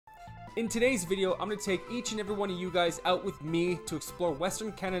In today's video, I'm going to take each and every one of you guys out with me to explore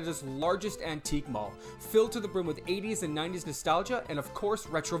Western Canada's largest antique mall, filled to the brim with 80s and 90s nostalgia and of course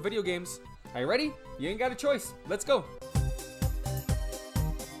retro video games. Are you ready? You ain't got a choice. Let's go.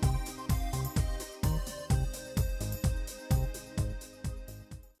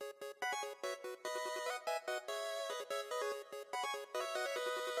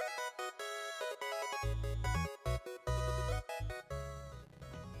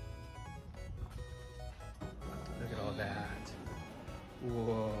 Look at all that.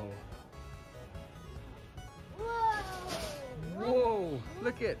 Whoa. Whoa.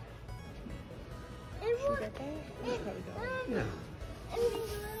 Look at. Yeah.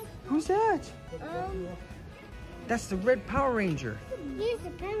 Who's that? That's the Red Power Ranger. Here's the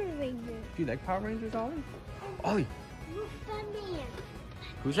Power Ranger. Do you like Power Rangers, Ollie? Ollie. Batman.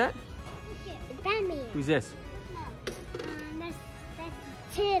 Who's that? Batman. Who's this? That's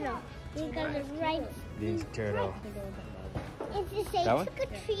Turtle. You got it right. This turtle. If you say That one? trick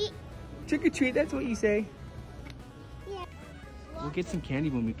or treat. Trick or treat, that's what you say. Yeah. We'll get some candy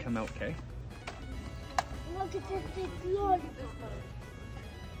when we come out, okay? Look at this big lollipop.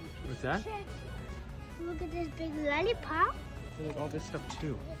 What's that? Look at this big lollipop. Look at all this stuff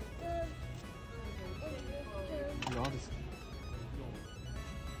too. Look at all this.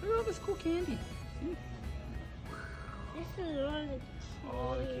 Look at all this cool candy. See? This is lollipop.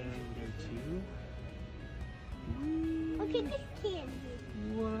 All the candy there too. Look at this candy.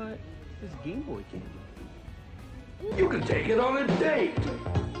 What? This Game Boy candy. You can take it on a date.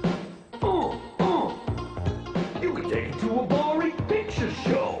 You can take it to a blurry picture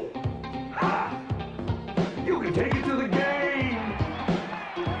show. Ha! You can take it to the game.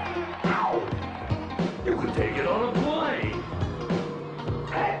 Ow! You can take it on a plane.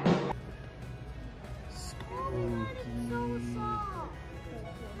 Hey.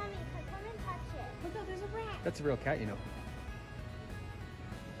 That's a real cat, you know.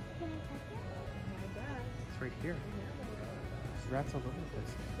 It's right here. There's rats all over the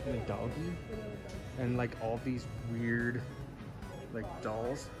place. And a doggy. And like all these weird, like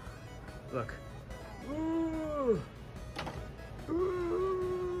dolls. Look. Ooh.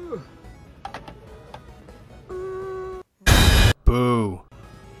 Ooh. Ooh. Boo.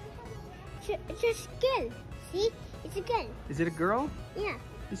 It's a skin. See? It's a gun. Is it a girl? Yeah.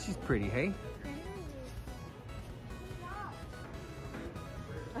 She's pretty, hey?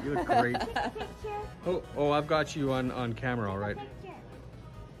 You look great. Picture. Oh, I've got you on camera, all right. Picture.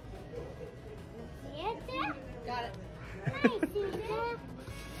 See it there? Got it. Nice, Caesar.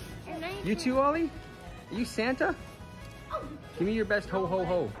 And nice. You too, Ollie? Are you Santa? Give me your best ho ho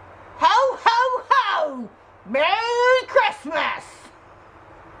ho. Ho, ho, ho! Merry Christmas!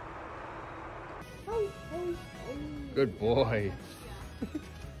 Oh, oh, oh. Good boy.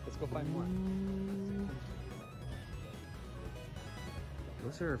 Let's go find more.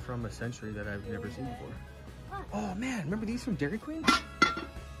 Those are from a century that I've never seen before. Oh man, remember these from Dairy Queen?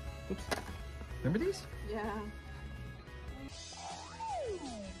 Oops. Remember these? Yeah.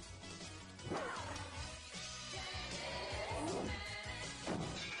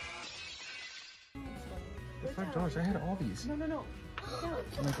 For $5, I had all these. No.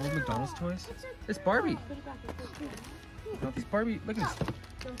 Like old McDonald's toys. It's Barbie. Put it back. No, these Barbie. Look at this.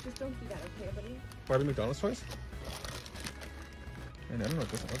 Just don't do that, okay, buddy? Barbie McDonald's toys. And I don't know what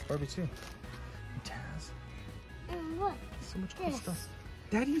this is. Barbie too. And Taz. And look. So much cool This. stuff.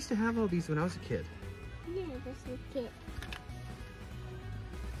 Daddy used to have all these when I was a kid. Yeah, this is it.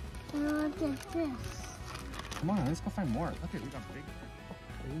 Look at this. Come on, let's go find more. Look at, we got big.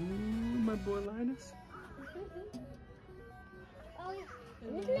 Ooh, my boy Linus. Ollie,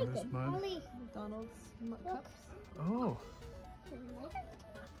 There's look at There's it. mine. Ollie, McDonald's look. cups. Oh,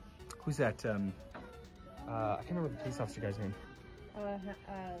 who's that? I can't remember the police officer guy's name.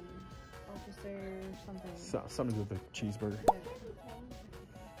 Officer something. Something with the cheeseburger.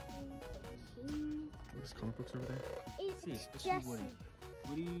 There's comic books over there. It's See, let's see Jesse.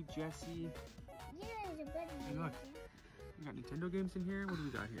 Woody, Jesse. Yeah, there's a better Hey, look. We got Nintendo games in here. What do we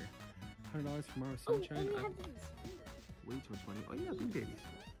got here? $100 for Tomorrow's Oh, Sunshine. and we have these. Way too much money. Oh yeah, Bean Babies.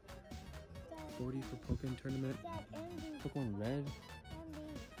 Dad, 40 for Pokemon Tournament. Dad, and these. Pokemon Red. And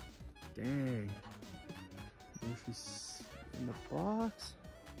these. Dang. Yoshi's in the box.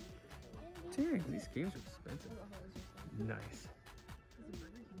 Dang, these games are expensive. Nice.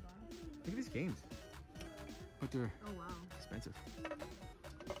 Look at these games. But they're Oh, wow. expensive.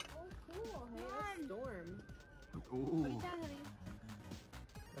 Oh, cool. Hey, that's Storm. Ooh.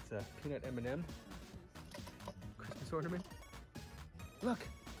 That's a peanut M&M. Christmas ornament. Look.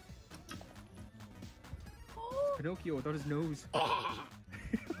 Pinocchio without his nose.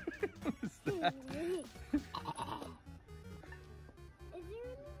 that? Is there any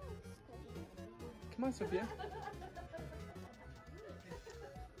Come on, Sophia.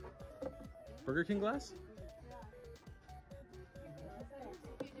 Burger King glass?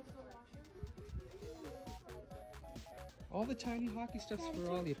 All the tiny hockey stuff's for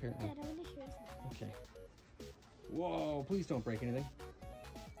Ollie, apparently. Dad, I want to show you something. Okay. Whoa, please don't break anything.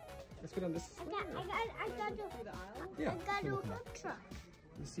 Let's go down this. I got Yeah. a hook truck.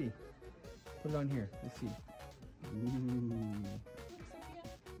 Let's see. Put it on here. Let's see. Ooh.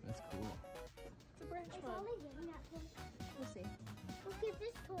 That's cool. It's a branch It's one. only getting that one. We'll see. Look at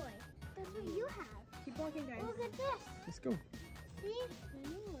this toy. That's what you have. Keep walking, guys. Look at this. Let's go. See?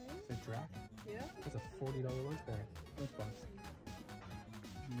 Anyway. It's a draft. Yeah? That's a $40 lunch bag. Lunchbox.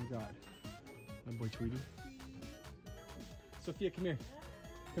 Oh my god. My boy Tweety. Sophia, come here.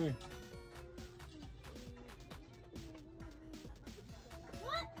 Come here.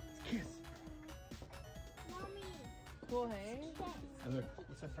 What? Kiss. Mommy. Cool, hey? And look,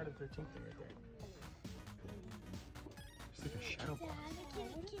 what's that Friday the 13th thing right there? It's like a shadow Dad, box.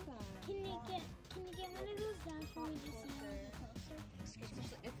 can you get one of those down for me to see a little closer?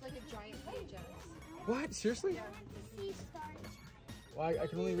 It's like a giant VHS. What? Seriously? I want to see stars. Well, I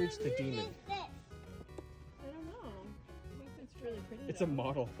can only reach the demon. What is this? I don't know. I think it's really pretty. It's a though.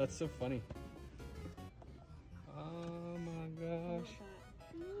 model. That's so funny. Oh my gosh.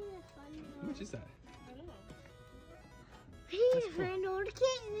 How much is that? I don't know. He's cool. for an old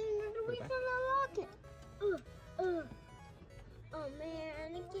kitten and Put we it back. can unlock it. Oh man,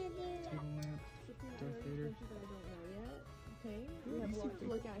 I can't do that. Table lamp. Darth Vader. Pictures that I don't know yet. Okay. We Ooh, have a I see lot to big-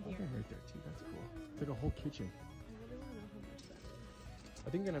 look at okay, here. right there too. That's cool. It's like a whole kitchen. I really want to know how much that is. I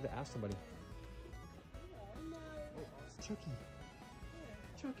think I'm gonna have to ask somebody. It's Chucky.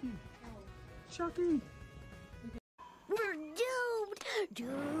 Chucky. Chucky. We're doomed!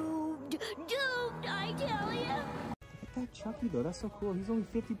 Doomed! Doomed, I tell you! Look at that Chucky though. That's so cool. He's only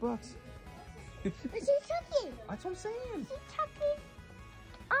 $50. Is he Chucky? That's what I'm saying. Is he Chucky?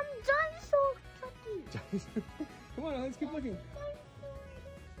 I'm Dinosaur Chucky! Come on, let's keep looking.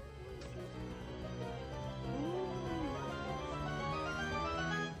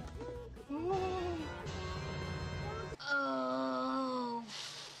 Oh,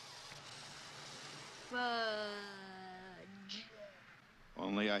 fudge.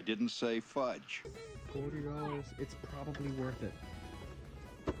 Only I didn't say fudge. $40. It's probably worth it.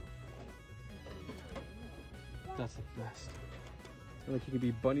 That's the best. And like you could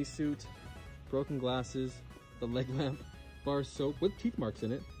be bunny suit, broken glasses, the leg lamp, bar soap with teeth marks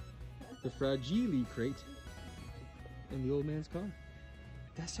in it, the Fragile crate, and the old man's car.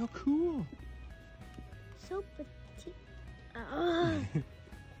 That's so cool. So petite. Isn't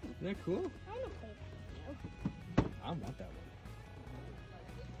that cool? I don't play that. I want that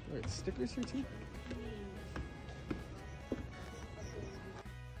one. Alright, stickers here too?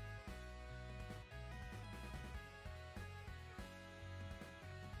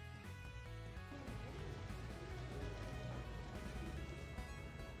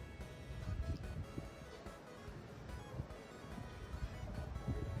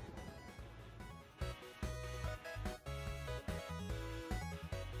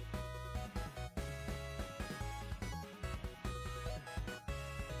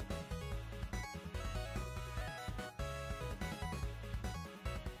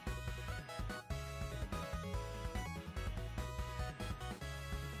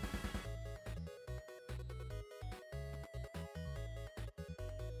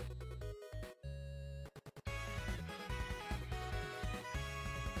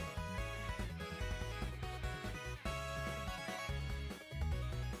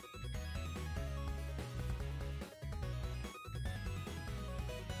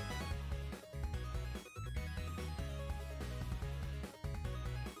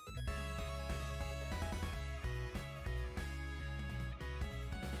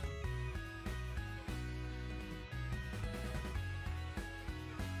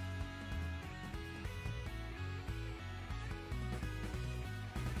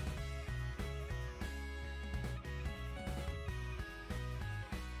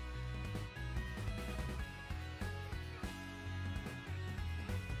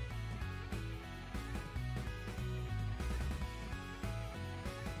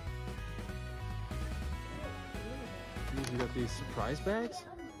 You got these surprise bags.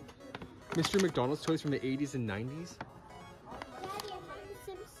 Mr. McDonald's toys from the 80s and 90s. Daddy, I'm the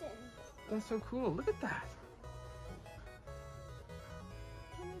Simpsons. That's so cool. Look at that.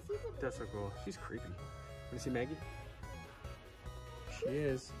 Can you see the That's so cool. She's creepy. Want to see Maggie? She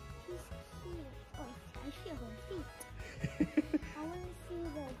is. She's cute. Oh, I feel her feet. I want to see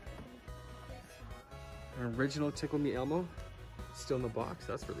the An original Tickle Me Elmo. Still in the box.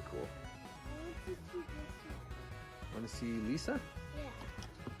 That's really cool. Want to see Lisa? Yeah.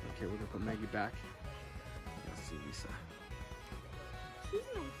 Okay, we're gonna put Maggie back. Let's see Lisa. She's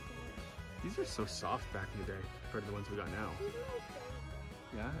my favorite. These are so soft back in the day compared to the ones we got now. She's my favorite.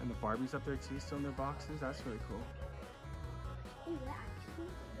 Yeah, and the Barbies up there too, still in their boxes. That's really cool. Is that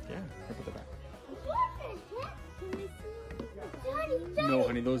actually? Yeah, I'll put that back. What the heck? Can I see? Daddy, No,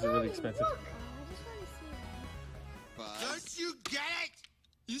 honey, those are really expensive. Look. I just want to see them. Don't you get it?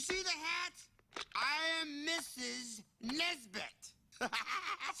 You see the hat? I am Mrs. Nesbit.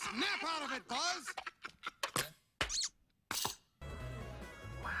 Snap out of it, Buzz.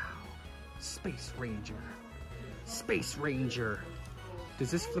 Wow. Space Ranger. Space Ranger.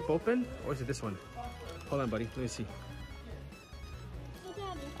 Does this flip open? Or is it this one? Hold on, buddy. Let me see. Hey,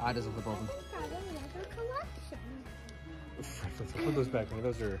 Daddy. Ah, it doesn't flip open. I got another collection. Let's put those back.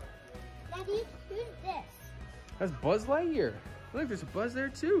 Those are... Daddy, who's this? That's Buzz Lightyear. Look, there's a Buzz there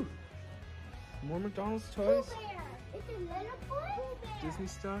too. More McDonald's toys. Pooh Bear. It's a little Pooh Bear. Disney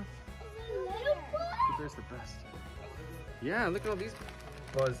stuff. It's a little boy. Pooh Bear's the best. Yeah, look at all these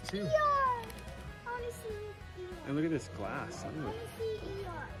Buzz too. ER. I want to see ER. And look at this glass. I Ooh, want to see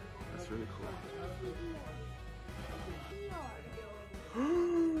ER. that's really cool. I want to see ER.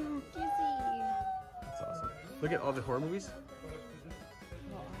 ER. That's awesome. Look at all the horror movies.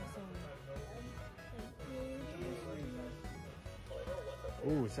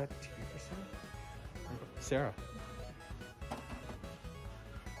 Oh, is that TV for sale? Sarah.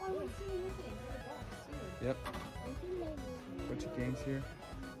 Yep. Bunch of games here.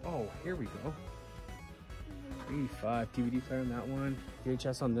 Oh, here we go. 85 DVD player on that one.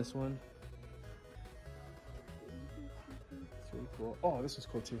 VHS on this one. It's really cool. Oh, this was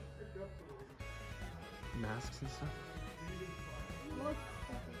cool too. Masks and stuff.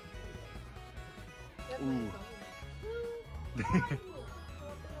 Ooh.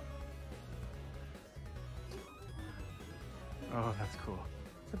 Oh, that's cool.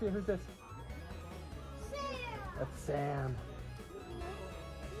 Sophia, who's this? That's Sam.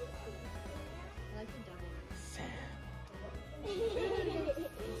 Sam.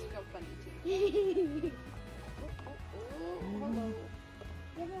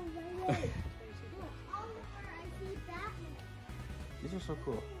 These are so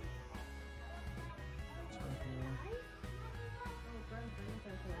cool.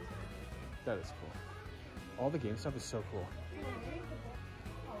 That is cool. All the game stuff is so cool.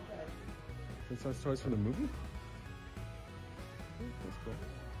 It's those toys from the movie? That's cool.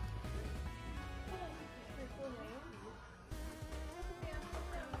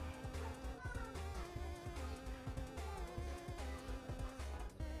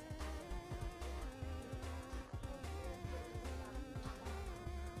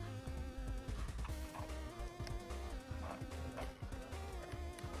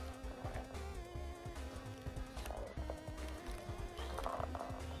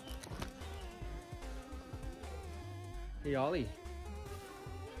 Hey Ollie,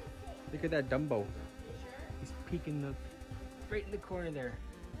 look at that Dumbo. He's peeking up right in the corner there.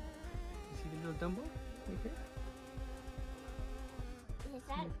 You see the little Dumbo right there? Is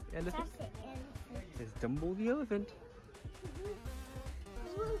that Elephant? that's the elephant? It's Dumbo the elephant.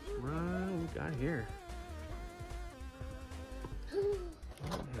 What we got here?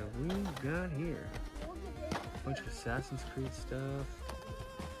 What have we got here? Bunch of Assassin's Creed stuff.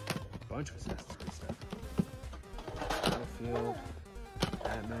 Bunch of Assassin's Creed stuff. Battlefield,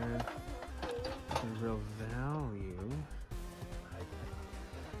 Batman, nothing real value.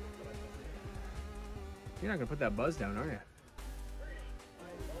 You're not gonna put that Buzz down, are you?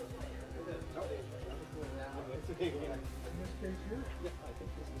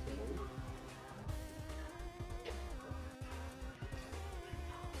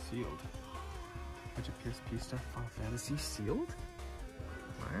 Sealed. Bunch of PSP stuff, Final Fantasy sealed?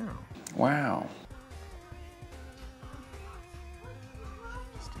 Wow. Wow.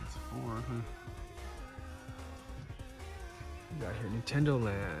 Stands for, huh? We got here Nintendo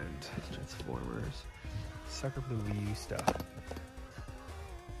Land, Transformers, sucker for the Wii U stuff.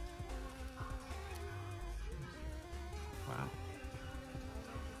 Wow.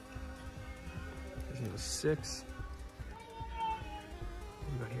 Resident Evil 6.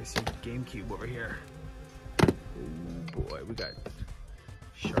 We got here some GameCube over here. Oh boy, we got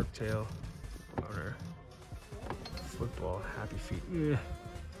Shark Tale, Runner, Football, Happy Feet. Yeah.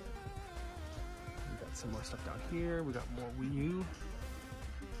 We got some more stuff down here. We got more Wii U.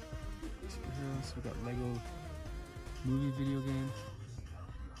 Superheroes. We got Lego movie video game.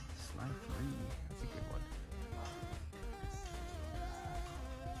 Sly 3. That's a good one.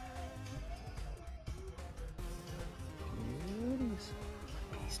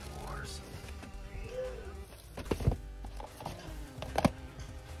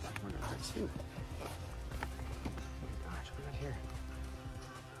 Ooh. Gosh, what we got here?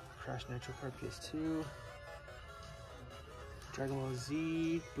 Crash Nitro Kart PS2. Dragon Ball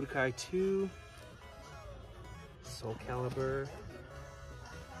Z. Budokai 2. Soul Calibur.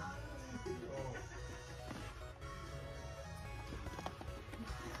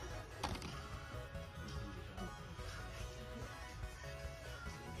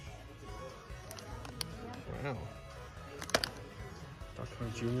 Wow. Dr.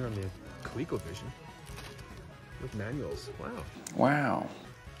 Hunt Jr. on the ColecoVision with manuals. Wow. Wow.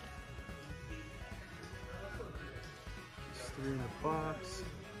 There's 3 in the box.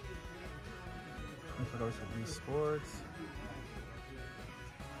 $25 for Wii Sports.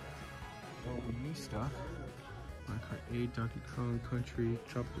 All the Wii stuff. Mario Kart 8, Donkey Kong Country,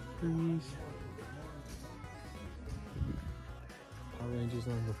 Tropical Freeze. Power Rangers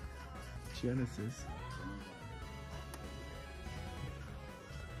on the Genesis.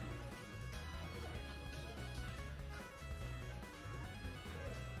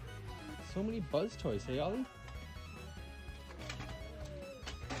 So many Buzz toys, hey Ollie?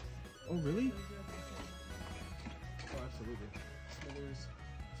 Oh really? Oh absolutely. Smithers,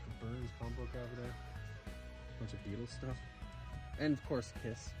 Mr. Burns, Combo over there. Bunch of Beatles stuff. And of course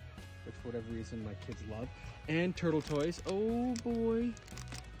Kiss, which for whatever reason my kids love. And Turtle toys. Oh boy.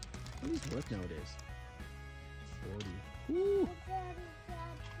 What is worth nowadays? 40. Woo!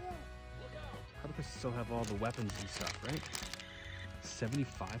 How do they still have all the weapons and stuff, right?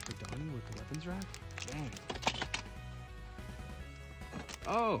 75 for Donnie with the weapons rack? Dang.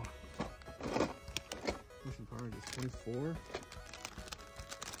 Oh! Mission Power Rangers 24.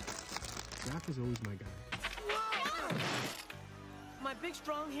 Jack is always my guy. My big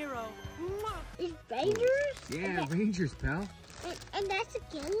strong hero. It's Rangers? Yeah, Rangers, pal. And that's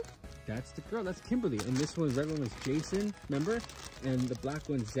again? That's the girl, that's Kimberly. And this one, red one was Jason, remember? And the black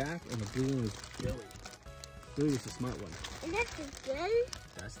one's Zach, and the blue one was Billy. Billy was the smart one. And that's again?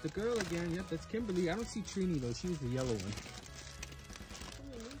 That's the girl again, yep, that's Kimberly. I don't see Trini though, she was the yellow one.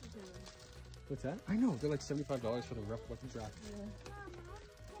 What's that? I know, they're like $75 for the rough weapons rack.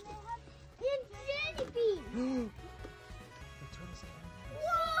 The Jenny Bean! Whoa!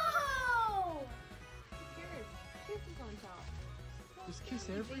 Kiss is on top. There's Kiss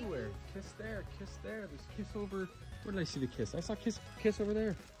everywhere. Kiss there, Kiss there. There's Kiss over. Where did I see the Kiss? I saw Kiss over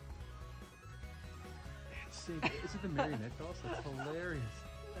there. Is it the marionette dolls? That's hilarious.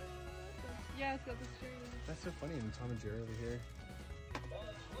 Yeah, it's got the string. That's so funny. And Tom and Jerry over here.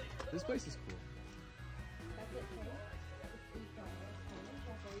 This place is cool. That's it, Kay.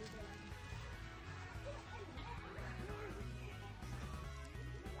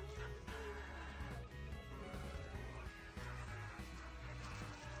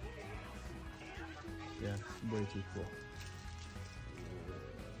 Yeah, way too cool.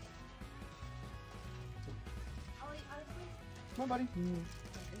 Come on, buddy.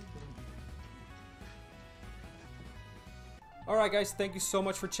 Alright guys, thank you so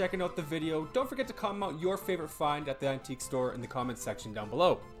much for checking out the video. Don't forget to comment out your favorite find at the antique store in the comments section down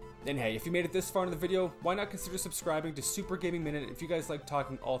below. And hey, if you made it this far in the video, why not consider subscribing to Super Gaming Minute if you guys like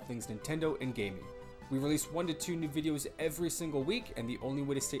talking all things Nintendo and gaming. We release 1 to 2 new videos every single week, and the only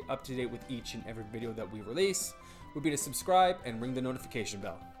way to stay up to date with each and every video that we release would be to subscribe and ring the notification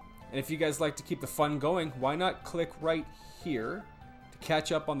bell. And if you guys like to keep the fun going, why not click right here to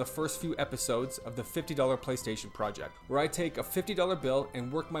catch up on the first few episodes of the $50 PlayStation Project, where I take a $50 bill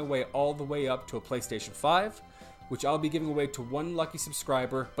and work my way all the way up to a PlayStation 5, which I'll be giving away to 1 lucky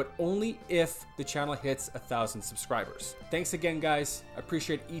subscriber, but only if the channel hits 1,000 subscribers. Thanks again, guys. I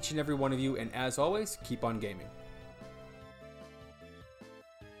appreciate each and every one of you, and as always, keep on gaming.